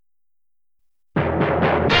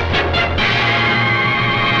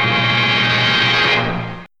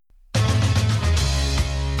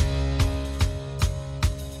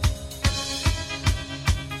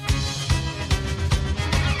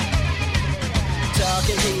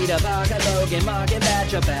Peter Parker, Logan, Mark, and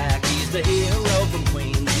Badger back. He's the hero from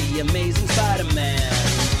Queens, the amazing Spider-Man.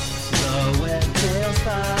 The WebTales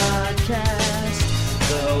Podcast.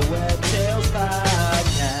 The WebTales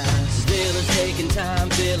Podcast. Villains taking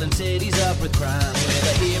time, filling cities up with crime. Where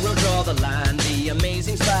the hero draw the line, the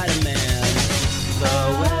amazing Spider-Man.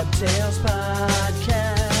 The WebTales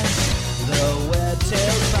Podcast. The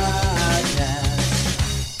WebTales Podcast.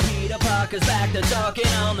 Peter Parker's back to talking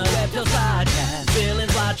on the WebTales Podcast.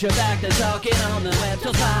 Villains watch your back to talking on the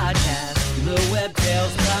WebTales Podcast. The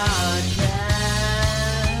WebTales Podcast.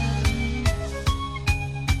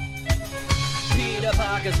 Peter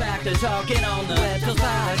Parker's back to talking on the WebTales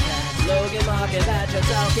Podcast. Logan, Mark, and Badger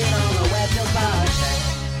talking on the WebTales Podcast.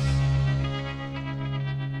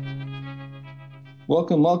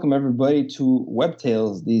 Welcome everybody to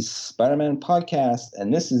WebTales, the Spider-Man podcast,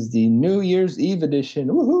 and this is the New Year's Eve edition.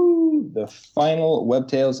 Woohoo! The final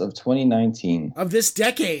WebTales of 2019. Of this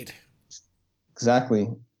decade. Exactly.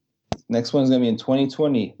 Next one's going to be in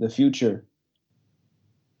 2020, the future.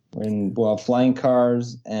 When we'll have flying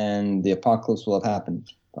cars and the apocalypse will have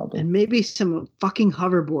happened, probably. And maybe some fucking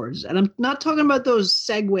hoverboards. And I'm not talking about those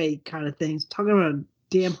Segway kind of things. I'm talking about a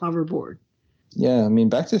damn hoverboard. Yeah, I mean,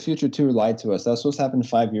 Back to the Future 2 lied to us. That's what's happened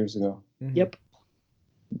 5 years ago. Mm-hmm. Yep.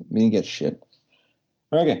 We didn't get shit.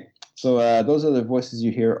 Okay, so those other voices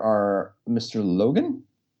you hear are Mr. Logan.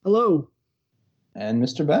 Hello. And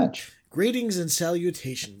Mr. Batch. Greetings and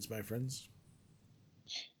salutations, my friends.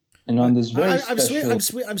 And on this very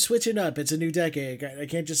I'm switching up. It's a new decade. I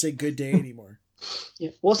can't just say good day anymore.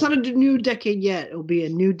 Yeah. Well, it's not a new decade yet. It'll be a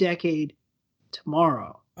new decade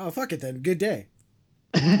tomorrow. Oh, fuck it then. Good day.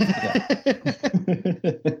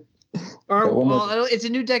 Or well, it's a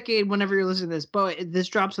new decade whenever you're listening to this. But if this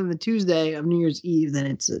drops on the Tuesday of New Year's Eve, then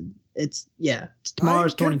it's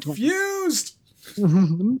tomorrow's 2020. Confused.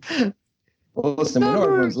 Well, listen, we know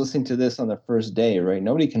everyone's listening to this on the first day, right?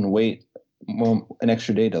 Nobody can wait an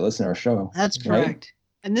extra day to listen to our show. That's correct. Right?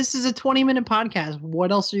 And this is a 20-minute podcast.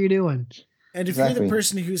 What else are you doing? And if you're the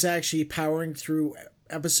person who's actually powering through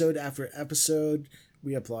episode after episode,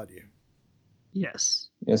 we applaud you. Yes.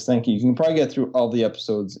 Yes, thank you. You can probably get through all the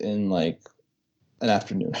episodes in like an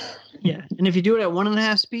afternoon. Yeah. And if you do it at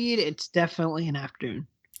 1.5 speed, it's definitely an afternoon.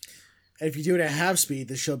 And if you do it at half speed,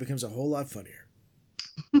 the show becomes a whole lot funnier.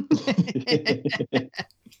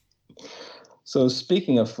 So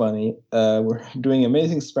speaking of funny, we're doing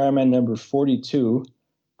Amazing Spider-Man number 42,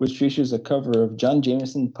 which features a cover of John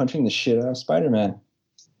Jameson punching the shit out of Spider-Man.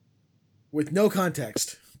 With no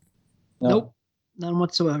context. No. Nope. None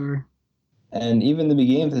whatsoever. And even the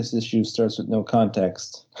beginning of this issue starts with no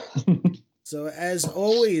context. So as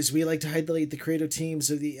always, we like to highlight the creative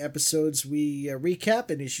teams of the episodes we recap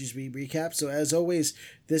and issues we recap. So as always,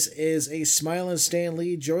 this is a Smile and Stan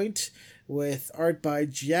Lee joint with art by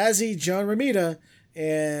Jazzy John Romita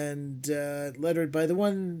and lettered by the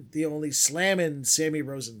one, the only Slammin' Sammy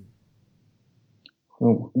Rosen.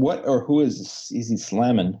 What or who is this? Is he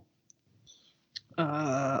slamming?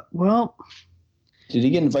 Well... Did he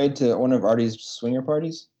get invited to one of Artie's swinger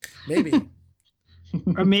parties? Maybe.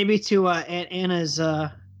 Or maybe to Aunt Anna's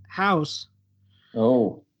house.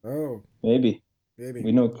 Oh, maybe.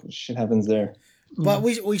 We know shit happens there. But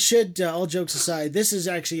we should, all jokes aside, this is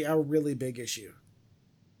actually a really big issue.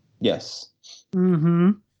 Yes.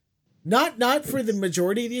 Mm-hmm. Not for the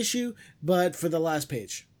majority of the issue, but for the last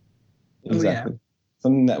page. Exactly. Oh, yeah.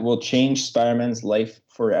 Something that will change Spider-Man's life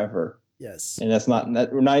forever. Yes. And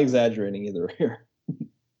we're not exaggerating either here.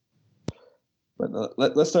 But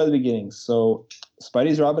let's start at the beginning. So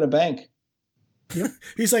Spidey's robbing a bank.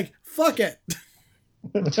 He's like, fuck it.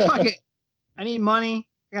 Fuck it. I need money.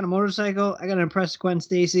 I got a motorcycle. I got to impress Gwen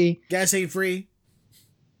Stacy. Gas ain't free.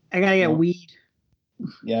 I got to get weed.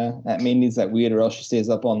 Yeah, that maid needs that weed or else she stays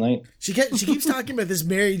up all night. She keeps talking about this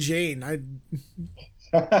Mary Jane.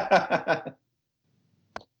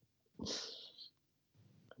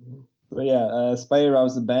 But yeah, Spidey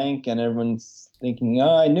robs the bank and everyone's thinking,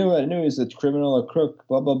 I knew he was a criminal, a crook,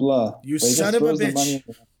 blah, blah, blah. You son of a bitch.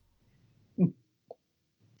 Yeah,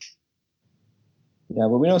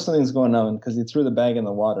 but we know something's going on because he threw the bag in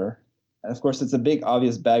the water. And of course, it's a big,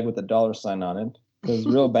 obvious bag with a $sign on it because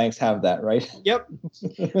real banks have that, right? Yep.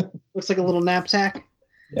 Looks like a little knapsack.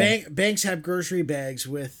 Yeah. Banks have grocery bags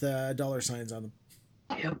with $signs on them.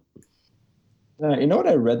 Yep. You know what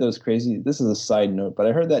I read that was crazy? This is a side note, but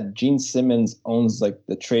I heard that Gene Simmons owns like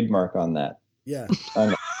the trademark on that. Yeah.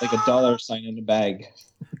 Like a $sign in a bag.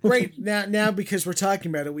 Right. Now because we're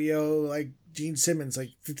talking about it, we owe like Gene Simmons like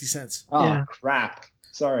 50 cents. Oh, Yeah. crap.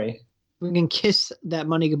 Sorry. We can kiss that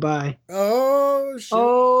money goodbye. Oh, shit.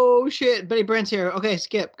 Oh, shit. Betty Brant's here. Okay,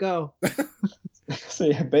 Skip, go. So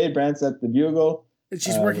yeah, Betty Brant's at the Bugle. And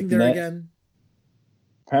she's working there again.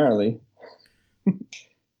 Apparently.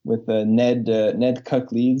 With Ned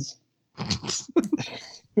Cook leads.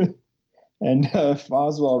 And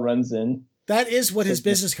Foswell runs in. That is what his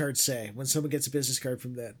business cards say when someone gets a business card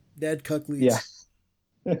from that. Ned Cook leads.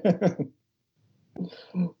 Yeah.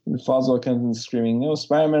 Foswell comes in screaming, "No,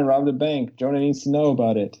 Spider-Man robbed a bank. Jonah needs to know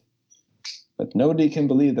about it." But nobody can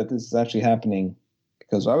believe that this is actually happening.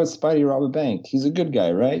 Because why would Spidey rob a bank? He's a good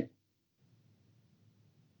guy, right?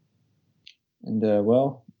 And,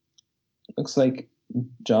 looks like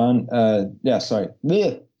John...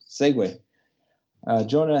 segue.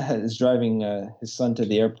 Jonah is driving his son to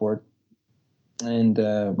the airport. And,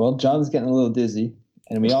 John's getting a little dizzy.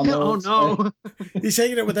 And we all know... Oh, no. He's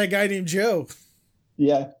hanging out with that guy named Joe.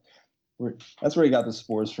 Yeah. That's where he got the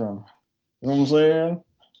spores from. You know what I'm saying?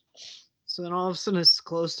 So then all of a sudden his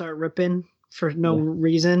clothes start ripping for no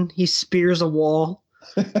reason. He spears a wall.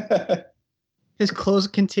 His clothes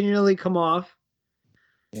continually come off.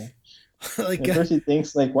 Yeah. At first he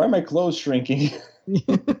thinks, why are my clothes shrinking?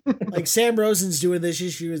 Like Sam Rosen's doing this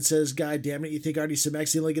issue and says, "God damn it, you think Artie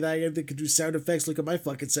Simek, look at that guy that can do sound effects? Look at my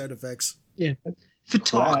fucking sound effects." Yeah.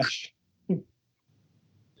 Talk.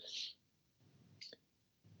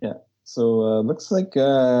 Yeah. So looks like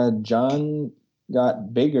John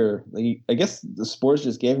got bigger. I guess the spores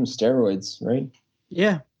just gave him steroids, right?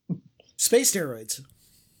 Yeah. Space steroids.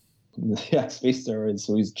 Yeah, space steroids.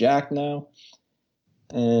 So he's jacked now.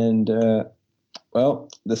 And,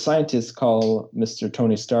 the scientists call Mr.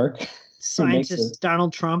 Tony Stark. Scientist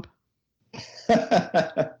Donald Trump.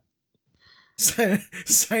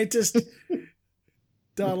 Scientist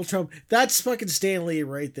Donald Trump. That's fucking Stan Lee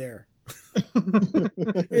right there.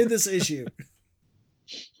 In this issue.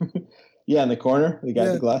 Yeah, in the corner, the guy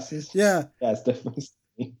with the glasses. Yeah. Yeah, it's definitely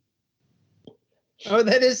Stanley. Oh,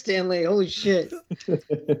 that is Stanley. Holy shit.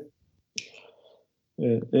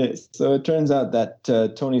 So it turns out that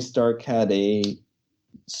Tony Stark had a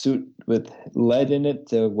suit with lead in it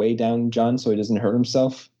to weigh down John so he doesn't hurt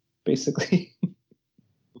himself, basically.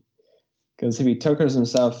 Because if he tuckers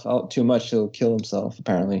himself out too much, he'll kill himself,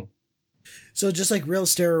 apparently. So just like real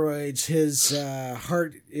steroids, his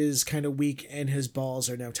heart is kind of weak and his balls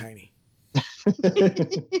are now tiny.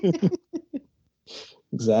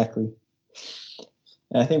 Exactly.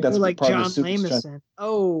 And I think that's like part John of the Lameson.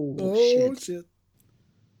 Oh shit.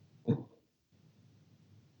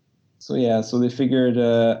 So they figured,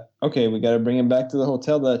 okay, we got to bring him back to the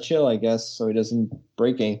hotel to chill, I guess, so he doesn't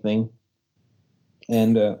break anything.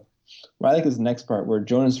 And I like this next part where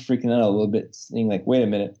Jonah's freaking out a little bit, saying like, "Wait a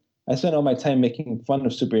minute, I spent all my time making fun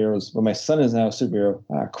of superheroes, but my son is now a superhero.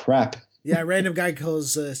 Ah, crap." Yeah, a random guy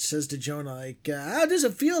says to Jonah, like, "How does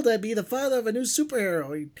it feel to be the father of a new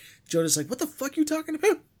superhero?" Jonah's like, "What the fuck are you talking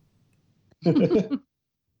about?"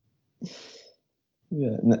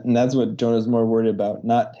 Yeah, and that's what Jonah's more worried about,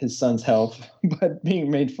 not his son's health, but being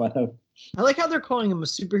made fun of. I like how they're calling him a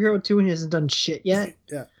superhero too, and he hasn't done shit yet.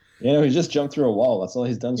 Yeah. He just jumped through a wall. That's all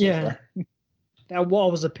he's done so far. That wall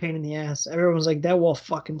was a pain in the ass. Everyone's like, that wall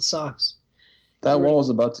fucking sucks. That wall was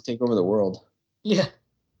about to take over the world. Yeah.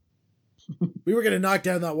 We were going to knock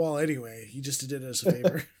down that wall anyway. He just did us a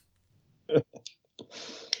favor.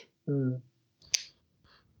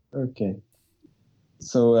 Okay.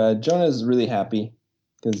 So Jonah's really happy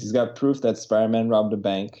because he's got proof that Spider-Man robbed a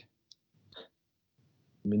bank.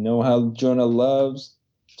 We know how Jonah loves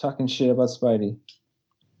talking shit about Spidey.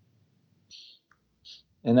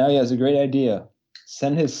 And now he has a great idea.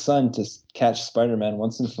 Send his son to catch Spider-Man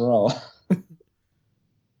once and for all.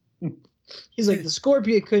 He's like, the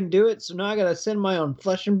Scorpion couldn't do it, so now I gotta send my own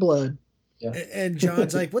flesh and blood. Yeah. And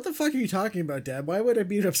John's like, "What the fuck are you talking about, Dad? Why would I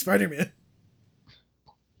beat up Spider-Man?"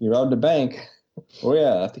 He robbed a bank. Oh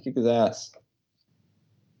yeah, I have to kick his ass.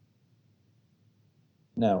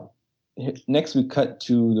 Now, next we cut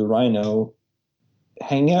to the Rhino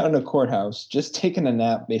hanging out in a courthouse, just taking a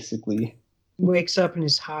nap, basically. Wakes up and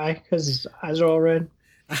he's high because his eyes are all red.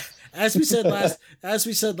 As we said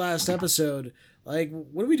last episode, like,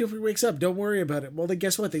 what do we do if he wakes up? Don't worry about it. Well, then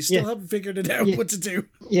guess what? They still haven't figured it out what to do.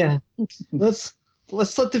 Yeah. Let's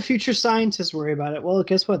let the future scientists worry about it. Well,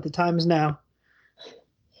 guess what? The time is now.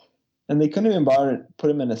 And they couldn't even bother to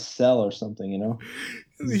put him in a cell or something, you know?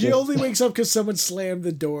 He only wakes up because someone slammed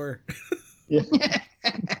the door. Yeah.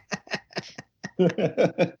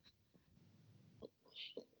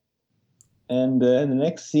 And in the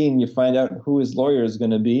next scene, you find out who his lawyer is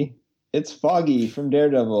going to be. It's Foggy from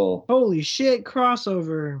Daredevil. Holy shit,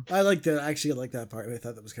 crossover. I like that. Actually, I like that part. I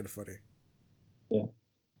thought that was kind of funny. Yeah.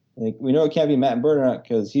 Like, we know it can't be Matt Murdock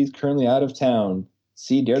because he's currently out of town.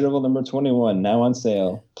 See Daredevil number 21, now on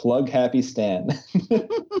sale. Plug Happy Stan.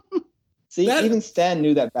 See, even Stan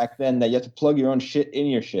knew that back then, that you have to plug your own shit in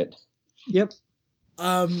your shit. Yep.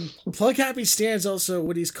 Plug Happy Stan's also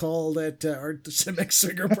what he's called at Art Simic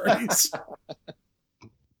swinger parties.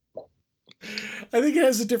 I think it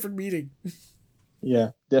has a different meaning. Yeah,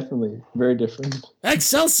 definitely. Very different.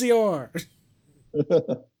 Excelsior!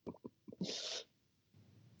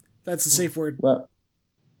 That's a safe word. Well,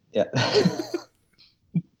 yeah.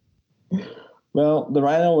 Well, the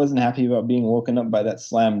Rhino wasn't happy about being woken up by that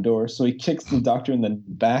slammed door, so he kicks the Doctor in the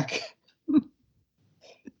back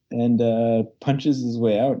and punches his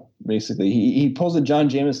way out, basically. He pulls a John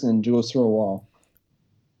Jameson and goes through a wall.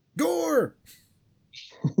 Gore!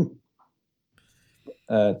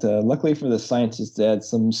 Luckily for the scientists, they had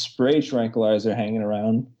some spray tranquilizer hanging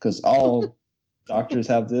around, because all doctors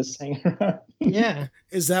have this hanging around. Yeah.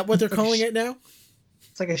 Is that what they're calling it now?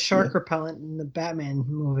 It's like a shark repellent in the Batman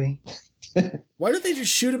movie. Why don't they just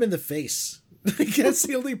shoot him in the face? That's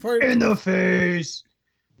the only part. In the face!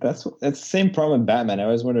 That's the same problem with Batman. I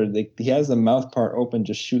always wondered, he has the mouth part open,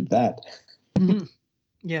 just shoot that.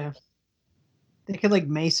 Yeah. They could, like,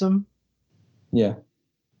 mace him. Yeah.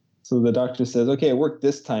 So the Doctor says, okay, it worked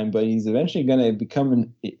this time, but he's eventually going to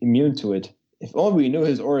become immune to it. If only we knew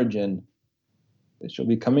his origin. It shall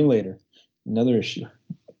be coming later. Another issue.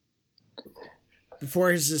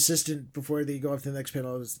 Before they go off to the next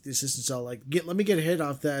panel, the assistant's all like, let me get a hit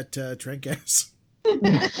off that Trent gas.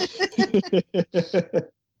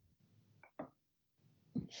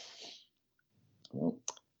 Well,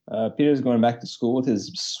 Peter's going back to school with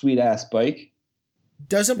his sweet-ass bike.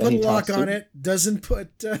 Doesn't put a lock on it. Doesn't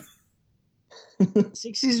put...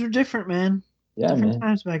 60s were different, man. Yeah, different man.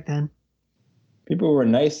 times back then. People were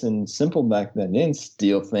nice and simple back then. They didn't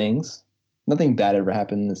steal things. Nothing bad ever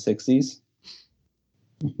happened in the 60s.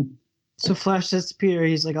 So Flash says to Peter,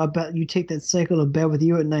 he's like, I'll bet you take that cycle to bed with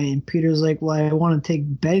you at night. And Peter's like, well, I want to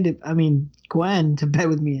take Gwen to bed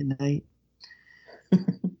with me at night.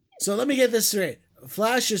 So let me get this straight.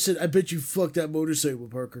 Flash just said, I bet you fucked that motorcycle,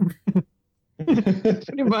 Parker.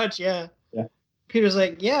 Pretty much, yeah. Yeah. Peter's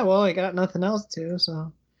like, yeah, well, I got nothing else to,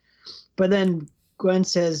 so. But then Gwen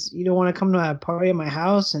says, you don't want to come to a party at my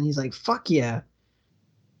house? And he's like, fuck yeah.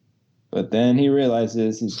 But then he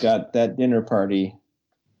realizes he's got that dinner party.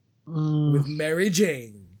 With Mary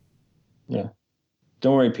Jane. Yeah.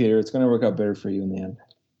 Don't worry, Peter. It's going to work out better for you in the end.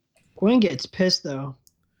 Gwen gets pissed, though.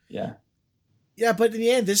 Yeah. Yeah, but in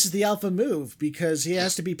the end, this is the alpha move because he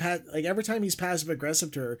has to be every time he's passive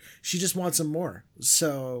aggressive to her, she just wants him more.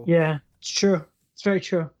 So yeah, it's true. It's very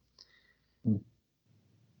true.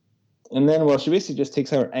 And then, well, she basically just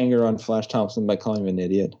takes out her anger on Flash Thompson by calling him an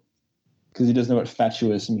idiot because he doesn't know what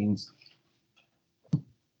fatuous means.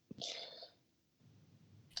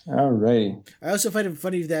 All right. I also find it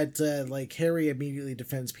funny that Harry immediately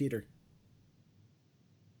defends Peter.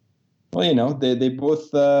 Well, you know, they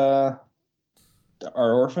both are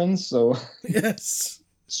orphans, so Yes,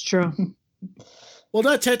 it's true. Well,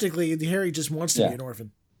 not technically. Harry just wants to be an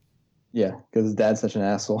orphan. Yeah, because his dad's such an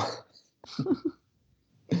asshole.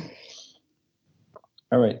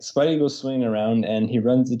 All right, Spidey goes swinging around, and he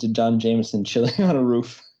runs into John Jameson chilling on a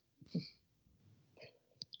roof,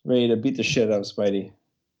 ready to beat the shit out of Spidey.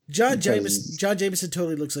 John Jameson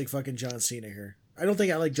totally looks like fucking John Cena here. I don't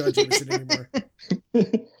think I like John Jameson anymore.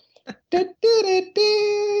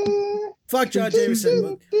 Fuck John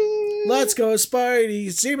Jameson. Let's go,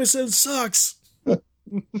 Spidey. Jameson sucks. You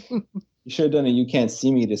should have done a "You Can't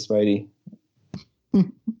See Me" to Spidey.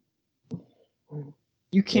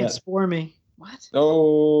 You can't spore me. What?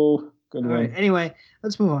 Oh, good one. All right. Anyway,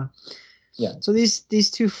 let's move on. Yeah. So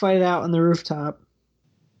these two fight it out on the rooftop.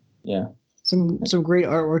 Yeah. Some great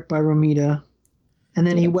artwork by Romita. And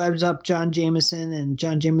then he webs up John Jameson, and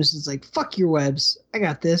John Jameson's like, fuck your webs. I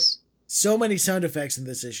got this. So many sound effects in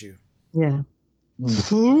this issue. Yeah.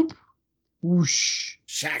 Floop. Whoosh.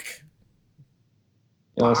 Shack.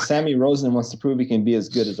 You know, Sammy Rosen wants to prove he can be as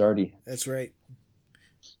good as Artie. That's right.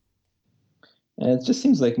 And it just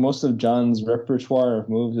seems like most of John's repertoire of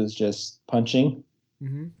moves is just punching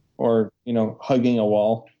or, hugging a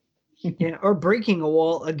wall. Yeah, or breaking a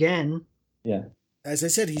wall again. Yeah. As I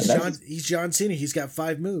said, he's John Cena. He's got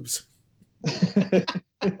 5 moves. And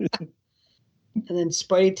then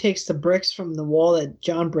Spidey takes the bricks from the wall that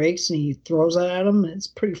John breaks and he throws it at him. It's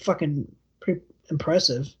pretty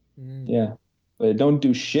impressive. Yeah. But it don't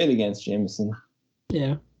do shit against Jameson.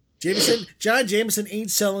 Yeah. John Jameson ain't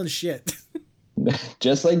selling shit.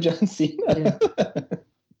 Just like John Cena. Yeah.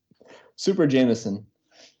 Super Jameson.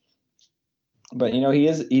 But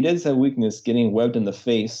he does have weakness getting webbed in the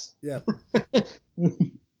face. Yeah.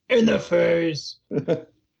 In the face.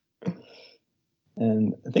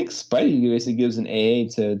 And I think Spidey basically gives an AA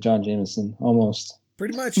to John Jameson, almost.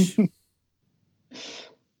 Pretty much.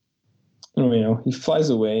 He flies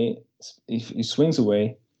away, he swings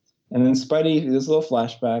away, and then Spidey does a little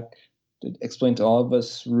flashback to explain to all of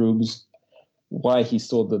us rubes why he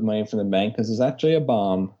stole the money from the bank, because it's actually a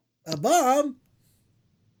bomb. A bomb?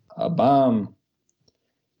 A bomb.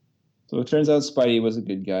 So it turns out Spidey was a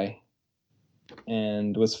good guy.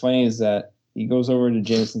 And what's funny is that he goes over to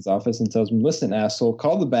Jameson's office and tells him, listen, asshole,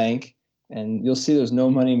 call the bank, and you'll see there's no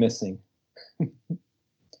money missing.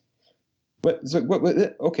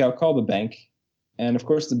 Okay, I'll call the bank. And, of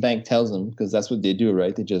course, the bank tells him, because that's what they do,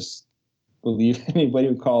 right? They just believe anybody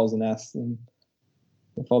who calls and asks them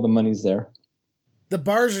if all the money's there. The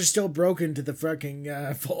bars are still broken to the fucking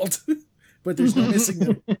vault, but there's no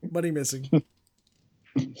money missing.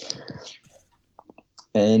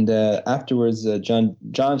 And afterwards,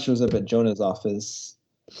 John shows up at Jonah's office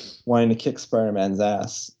wanting to kick Spider-Man's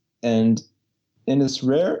ass. And in this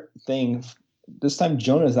rare thing, this time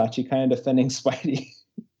Jonah's actually kind of defending Spidey.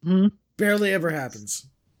 Hmm? Barely ever happens.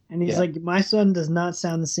 And he's like, my son does not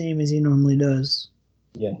sound the same as he normally does.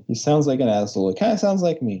 Yeah, he sounds like an asshole. It kind of sounds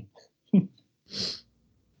like me.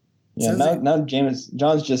 Yeah, now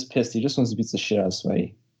John's just pissed. He just wants to beat the shit out of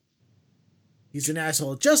Spidey. He's an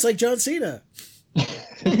asshole, just like John Cena.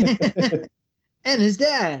 And his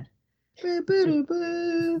dad.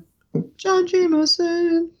 John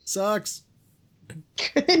Jameson. Sucks.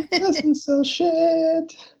 Doesn't sell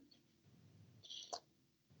shit.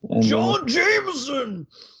 And, John Jameson.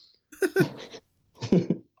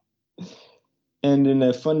 And in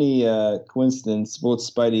a funny coincidence, both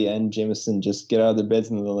Spidey and Jameson just get out of their beds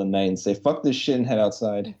in the middle of the night and say, fuck this shit and head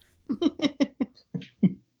outside.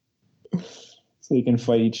 So they can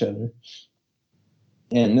fight each other.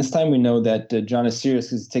 And this time we know that John is serious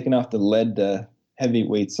because he's taking off the lead heavy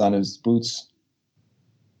weights on his boots.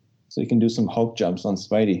 So he can do some Hulk jumps on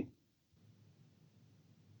Spidey.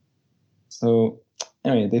 So,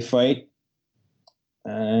 anyway, they fight.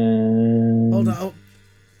 And... Hold on.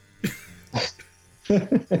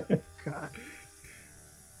 God.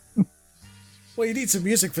 Well, you need some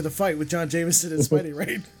music for the fight with John Jameson and Spidey,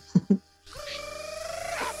 right?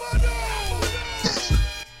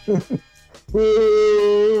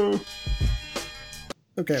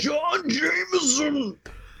 Okay. John Jameson.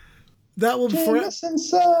 That will Jameson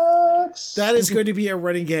sucks. That is going to be a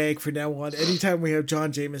running gag from now on. Anytime we have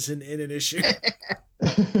John Jameson in an issue.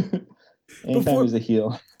 Anytime he's a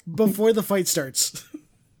heel. Before the fight starts.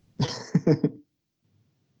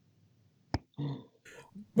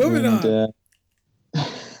 Moving on.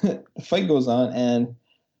 The fight goes on, and,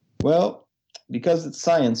 well, because it's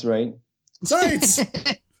science, right? Science!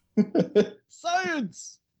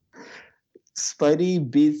 Science! Spidey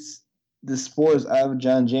beats the spores out of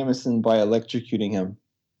John Jameson by electrocuting him.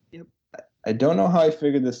 Yep. I don't know how he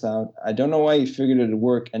figured this out. I don't know why he figured it would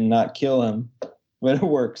work and not kill him, but it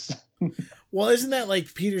works. Well, isn't that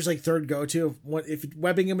like Peter's like third go-to? If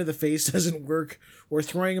webbing him in the face doesn't work, or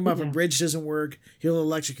throwing him off a bridge doesn't work, he'll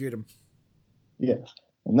electrocute him. Yeah,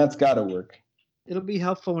 and that's got to work. It'll be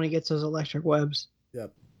helpful when he gets those electric webs.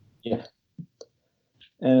 Yep. Yeah.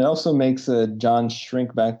 And it also makes John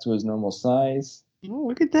shrink back to his normal size. Oh,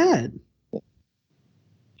 look at that.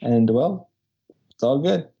 And, well, it's all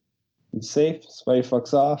good. He's safe. Spidey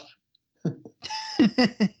fucks off.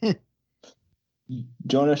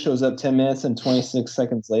 Jonah shows up 10 minutes and 26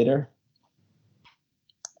 seconds later.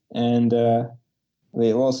 And,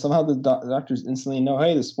 somehow the doctors instantly know,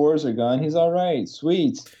 hey, the spores are gone. He's all right.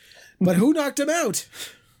 Sweet. But who knocked him out?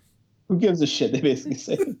 Who gives a shit, they basically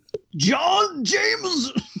say. John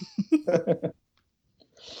Jameson!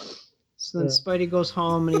 So then Spidey goes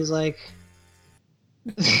home and he's like...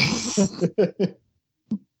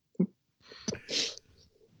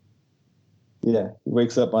 Yeah, he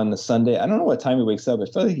wakes up on the Sunday. I don't know what time he wakes up. I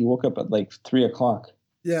feel like he woke up at like 3 o'clock.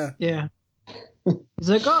 Yeah. Yeah. He's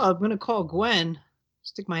like, I'm going to call Gwen.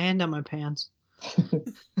 Stick my hand down my pants.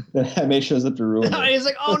 Then Aunt May shows up to ruin it. He's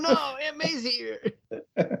like, oh no, Aunt May's here.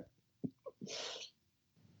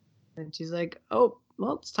 And she's like, oh,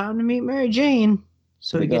 well, it's time to meet Mary Jane.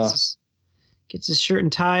 So he gets his shirt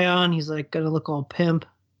and tie on. He's like, gonna look all pimp.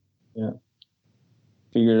 Yeah.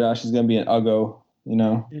 Figured out she's gonna be an Uggo, you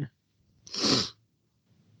know. Yeah.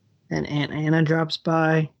 And Aunt Anna drops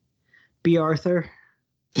by. B. Arthur.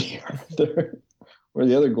 Or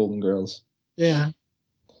the other Golden Girls. Yeah.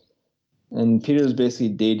 And Peter's basically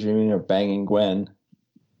daydreaming of banging Gwen,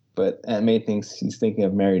 but Aunt May thinks he's thinking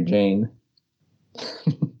of Mary Jane.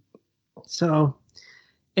 So,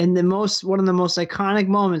 in one of the most iconic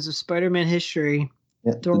moments of Spider-Man history,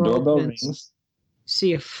 Yeah, the Door doorbell opens. rings.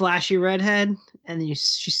 See a flashy redhead, and then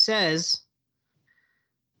she says,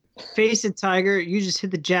 "Face it, Tiger. You just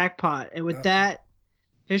hit the jackpot." And with that,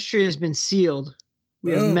 history has been sealed.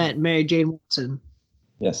 We have met Mary Jane Watson.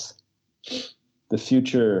 Yes. The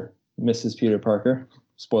future Mrs. Peter Parker.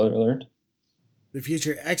 Spoiler alert. The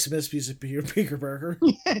future ex-Miss Peter Parker.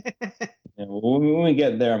 Yeah, when we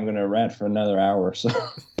get there, I'm going to rant for another hour, so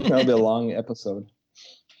that'll be a long episode.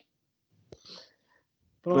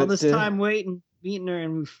 But all this time waiting, meeting her,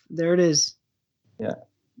 and there it is. Yeah.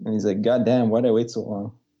 And he's like, God damn, why'd I wait so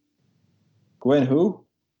long? Gwen who?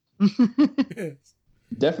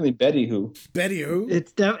 Definitely Betty who. Betty who?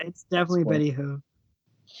 It's definitely Betty who.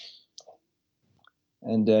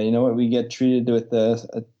 And you know what? We get treated with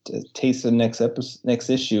a taste of next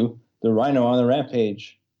issue. The Rhino on the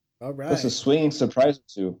rampage. All right. That's a swinging surprise or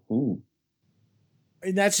two. Ooh.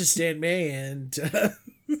 And that's just Stan May and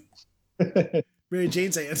Mary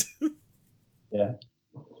Jane's aunt. Yeah.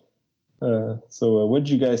 So what did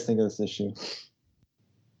you guys think of this issue?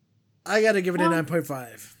 I got to give it a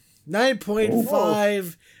 9.5.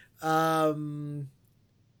 9.5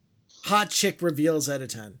 hot chick reveals out of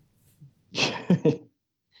 10.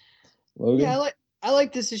 Logan? Yeah, I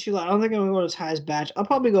like this issue a lot. I don't think I'm going to go as high as Batch. I'll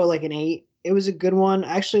probably go like an 8. It was a good one.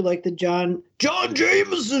 I actually like the John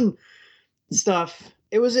Jameson stuff.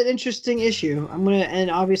 It was an interesting issue.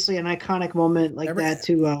 And obviously an iconic moment like that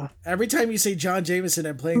to every time you say John Jameson,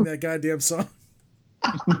 I'm playing that goddamn song.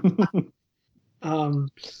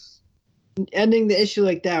 Ending the issue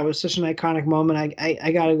like that was such an iconic moment.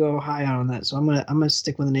 I gotta go high on that. So I'm gonna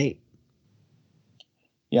stick with an 8.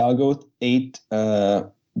 Yeah, I'll go with 8.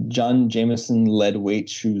 John Jameson lead weight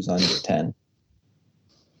shoes on 10.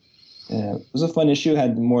 It was a fun issue.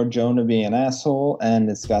 Had more Jonah being an asshole, and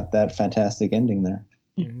it's got that fantastic ending there.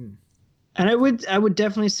 Mm-hmm. And I would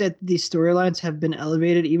definitely say that these storylines have been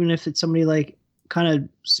elevated, even if it's somebody like kind of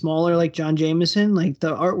smaller like John Jameson. Like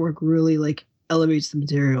the artwork really like elevates the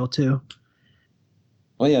material too.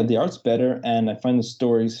 Well, yeah, the art's better, and I find the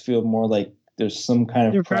stories feel more like there's some kind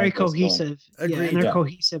of. They're very cohesive. Agreed. Yeah, and they're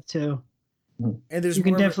cohesive too. And there's you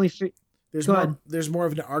can definitely. There's more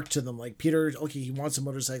of an arc to them. Like Peter, okay, he wants a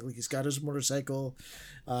motorcycle. He's got his motorcycle.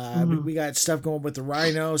 We got stuff going with the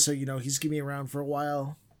Rhino, so he's gonna be around for a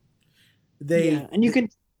while. And you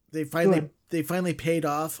can. They finally paid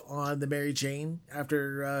off on the Mary Jane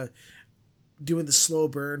after doing the slow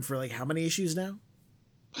burn for like how many issues now?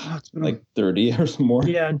 Oh, it's been like 30 or more.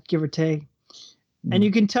 Yeah, give or take. And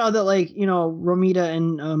you can tell that Romita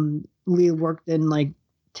and Lee worked in like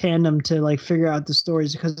tandem to like figure out the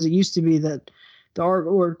stories, because it used to be that the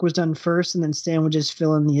artwork was done first and then Stan would just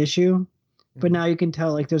fill in the issue. But now you can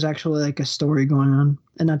tell like there's actually like a story going on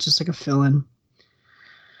and not just like a fill-in.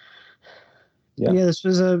 Yeah, this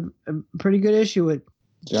was a pretty good issue with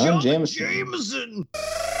John Jameson.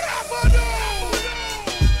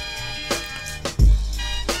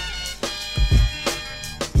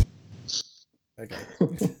 Okay.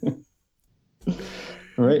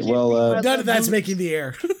 All right. Well, none of that's making the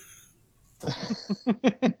air.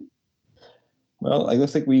 Well, I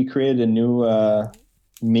looks like we created a new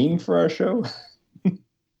meme for our show.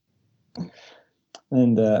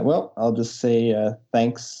 And I'll just say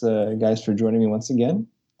thanks, guys, for joining me once again.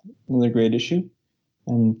 Another great issue,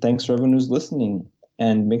 and thanks for everyone who's listening.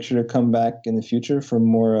 And make sure to come back in the future for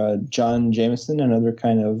more John Jameson and other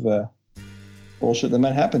kind of bullshit that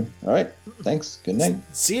might happen. All right. Thanks. Good night.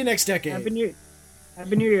 See you next decade. Happy New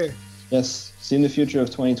Year. Yes. See you in the future of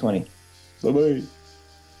 2020. Bye-bye.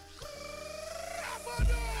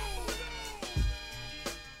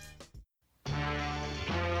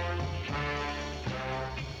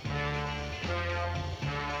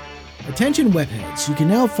 Attention webheads, you can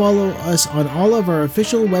now follow us on all of our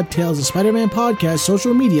official Web Tales of Spider-Man podcast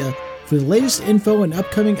social media for the latest info and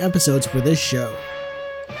upcoming episodes for this show.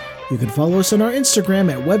 You can follow us on our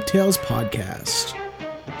Instagram at Webtails Podcast.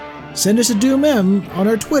 Send us a Doom M on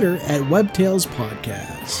our Twitter at Webtails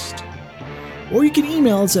Podcast. Or you can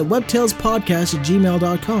email us at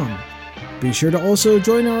webtailspodcast@gmail.com. Be sure to also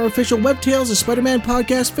join our official Web Tales of Spider-Man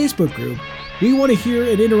podcast Facebook group. We want to hear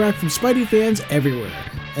and interact from Spidey fans everywhere,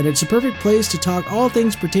 and it's a perfect place to talk all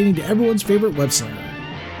things pertaining to everyone's favorite web slinger.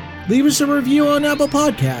 Leave us a review on Apple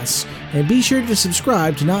Podcasts, and be sure to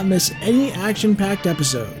subscribe to not miss any action-packed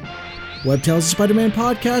episode. Web Tales of Spider-Man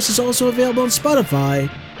podcast is also available on Spotify,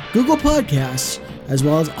 Google Podcasts, as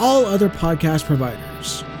well as all other podcast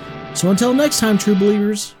providers. So until next time, true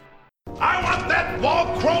believers. I want that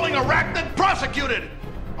wall-crawling arachnid prosecuted!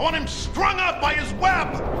 I want him strung up by his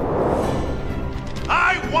web!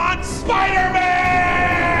 I want Spider-Man!